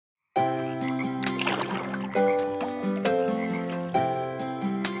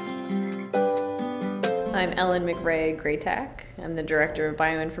I'm Ellen McRae Greytak. I'm the Director of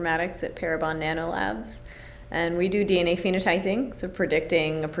Bioinformatics at Parabon Nanolabs. And we do DNA phenotyping, so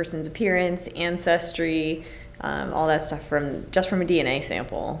predicting a person's appearance, ancestry, all that stuff just from a DNA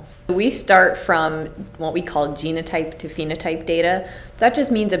sample. We start from what we call genotype to phenotype data. So that just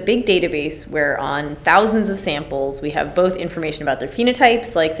means a big database where on thousands of samples we have both information about their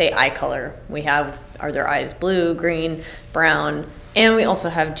phenotypes, like say eye color. We have, are their eyes blue, green, brown, and we also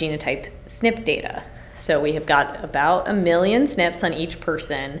have genotype SNP data. So we have got about 1 million SNPs on each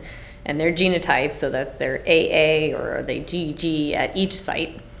person and their genotypes, so that's their AA or are they GG at each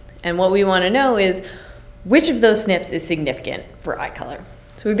site. And what we want to know is which of those SNPs is significant for eye color.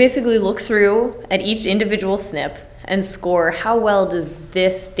 So we basically look through at each individual SNP and score how well does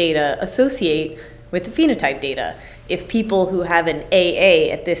this data associate with the phenotype data. If people who have an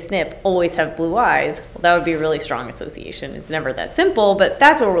AA at this SNP always have blue eyes, well, that would be a really strong association. It's never that simple, but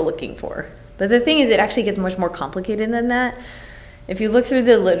that's what we're looking for. But the thing is, it actually gets much more complicated than that. If you look through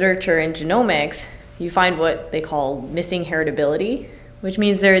the literature in genomics, you find what they call missing heritability, which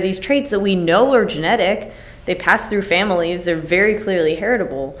means there are these traits that we know are genetic. They pass through families. They're very clearly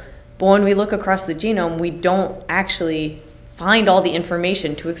heritable. But when we look across the genome, we don't actually find all the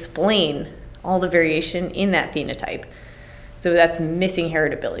information to explain all the variation in that phenotype. So that's missing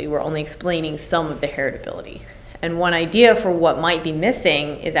heritability. We're only explaining some of the heritability. And one idea for what might be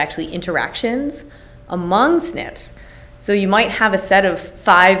missing is actually interactions among SNPs. So you might have a set of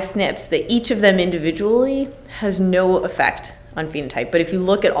 5 SNPs that each of them individually has no effect on phenotype. But if you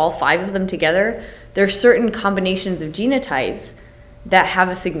look at all 5 of them together, there are certain combinations of genotypes that have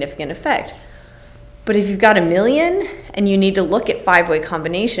a significant effect. But if you've got 1 million and you need to look at 5-way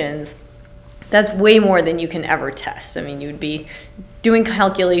combinations, that's way more than you can ever test. I mean, you'd be doing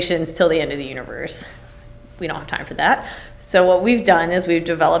calculations till the end of the universe. We don't have time for that. So what we've done is we've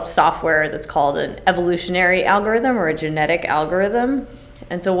developed software that's called an evolutionary algorithm or a genetic algorithm.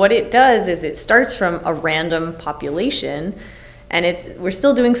 And so what it does is it starts from a random population, and we're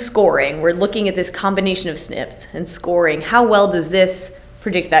still doing scoring. We're looking at this combination of SNPs and scoring how well does this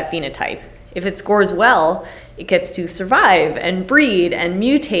predict that phenotype. If it scores well, it gets to survive and breed and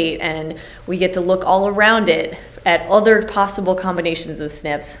mutate, and we get to look all around it at other possible combinations of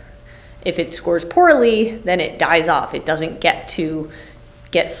SNPs. If it scores poorly, then it dies off. It doesn't get to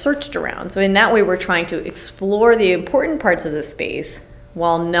get searched around. So in that way, we're trying to explore the important parts of the space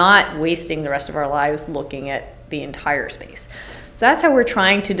while not wasting the rest of our lives looking at the entire space. So that's how we're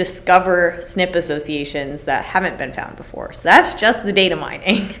trying to discover SNP associations that haven't been found before. So that's just the data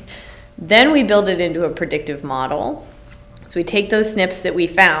mining. Then we build it into a predictive model. So we take those SNPs that we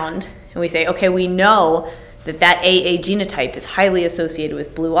found and we say, okay, we know that AA genotype is highly associated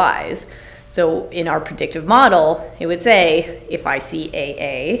with blue eyes. So in our predictive model, it would say, if I see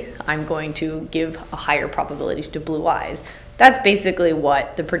AA, I'm going to give a higher probability to blue eyes. That's basically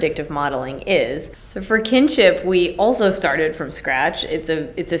what the predictive modeling is. So for kinship, we also started from scratch. It's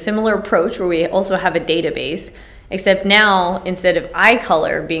a similar approach where we also have a database, except now, instead of eye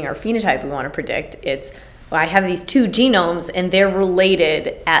color being our phenotype we want to predict, it's, well, I have these 2 genomes and they're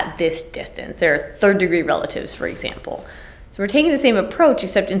related at this distance. They're 3rd-degree relatives, for example. So we're taking the same approach,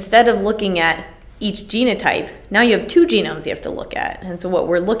 except instead of looking at each genotype, now you have 2 genomes you have to look at. And so what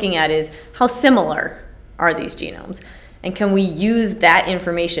we're looking at is how similar are these genomes? And can we use that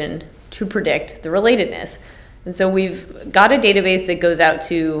information to predict the relatedness? And so we've got a database that goes out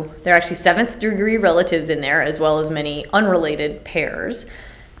to, there are actually 7th-degree relatives in there, as well as many unrelated pairs.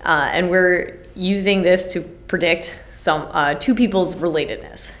 And we're using this to predict 2 people's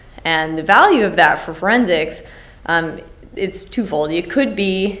relatedness. And the value of that for forensics, it's twofold. It could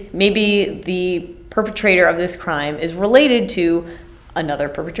be maybe the perpetrator of this crime is related to another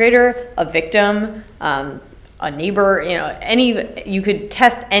perpetrator, a victim, a neighbor, you could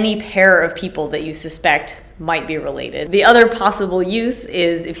test any pair of people that you suspect might be related. The other possible use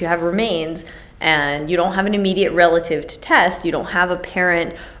is if you have remains and you don't have an immediate relative to test, you don't have a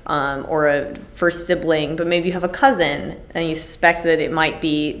parent or a first sibling, but maybe you have a cousin and you suspect that it might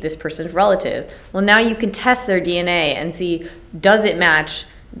be this person's relative. Well, now you can test their DNA and see, does it match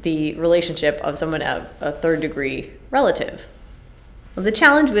the relationship of someone, a 3rd-degree relative? Well, the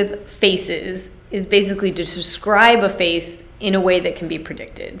challenge with faces is basically to describe a face in a way that can be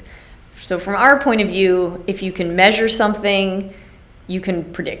predicted. So from our point of view, if you can measure something, you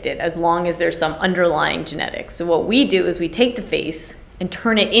can predict it as long as there's some underlying genetics. So what we do is we take the face and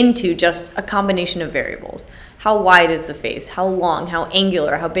turn it into just a combination of variables. How wide is the face? How long? How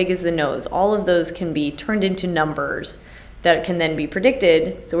angular? How big is the nose? All of those can be turned into numbers. that can then be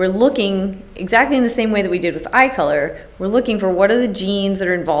predicted. So we're looking exactly in the same way that we did with eye color. We're looking for what are the genes that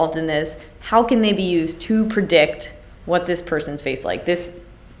are involved in this, how can they be used to predict what this person's face like. This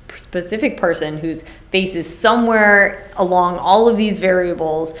specific person whose face is somewhere along all of these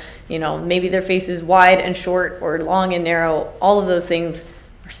variables, you know, maybe their face is wide and short or long and narrow, all of those things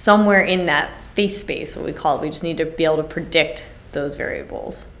are somewhere in that face space, what we call it. We just need to be able to predict those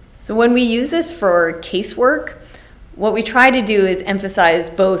variables. So when we use this for casework, what we try to do is emphasize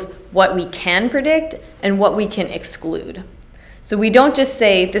both what we can predict and what we can exclude. So we don't just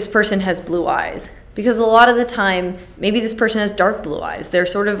say this person has blue eyes, because a lot of the time, maybe this person has dark blue eyes. They're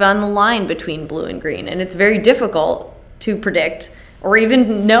sort of on the line between blue and green, and it's very difficult to predict or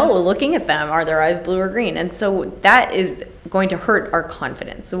even know, looking at them, are their eyes blue or green? And so that is going to hurt our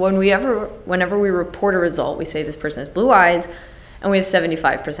confidence. So whenever we report a result, we say this person has blue eyes, and we have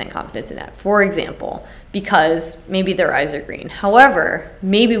 75% confidence in that, for example, because maybe their eyes are green. However,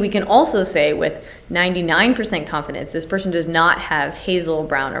 maybe we can also say with 99% confidence, this person does not have hazel,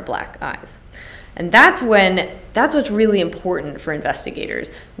 brown, or black eyes. And that's what's really important for investigators.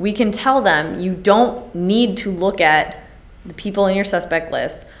 We can tell them you don't need to look at the people in your suspect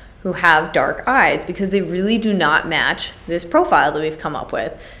list who have dark eyes, because they really do not match this profile that we've come up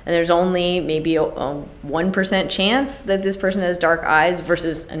with. And there's only maybe a 1% chance that this person has dark eyes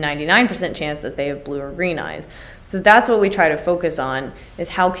versus a 99% chance that they have blue or green eyes. So that's what we try to focus on, is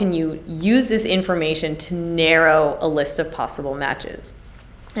how can you use this information to narrow a list of possible matches.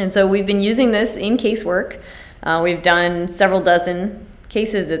 And so we've been using this in casework. We've done several dozen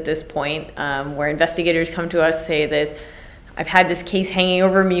cases at this point, where investigators come to us, say this, I've had this case hanging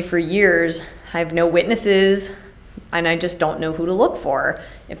over me for years. I have no witnesses, and I just don't know who to look for.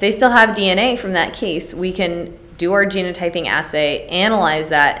 If they still have DNA from that case, we can do our genotyping assay, analyze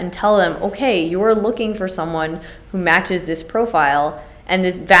that, and tell them, okay, you're looking for someone who matches this profile, and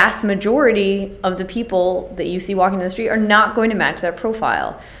this vast majority of the people that you see walking down the street are not going to match that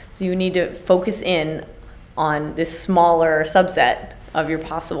profile. So you need to focus in on this smaller subset of your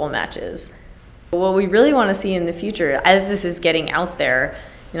possible matches. What we really want to see in the future, as this is getting out there,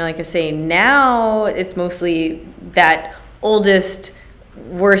 you know, like I say, now it's mostly that oldest,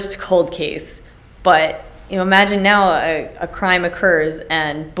 worst cold case. But you know, imagine now a crime occurs,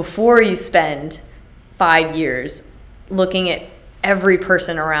 and before you spend 5 years looking at every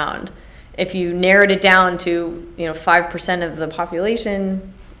person around, if you narrowed it down to 5% of the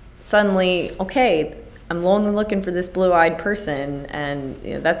population, suddenly, okay, I'm only looking for this blue-eyed person, and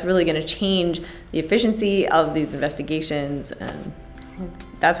that's really going to change the efficiency of these investigations, and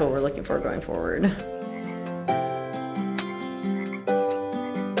that's what we're looking for going forward.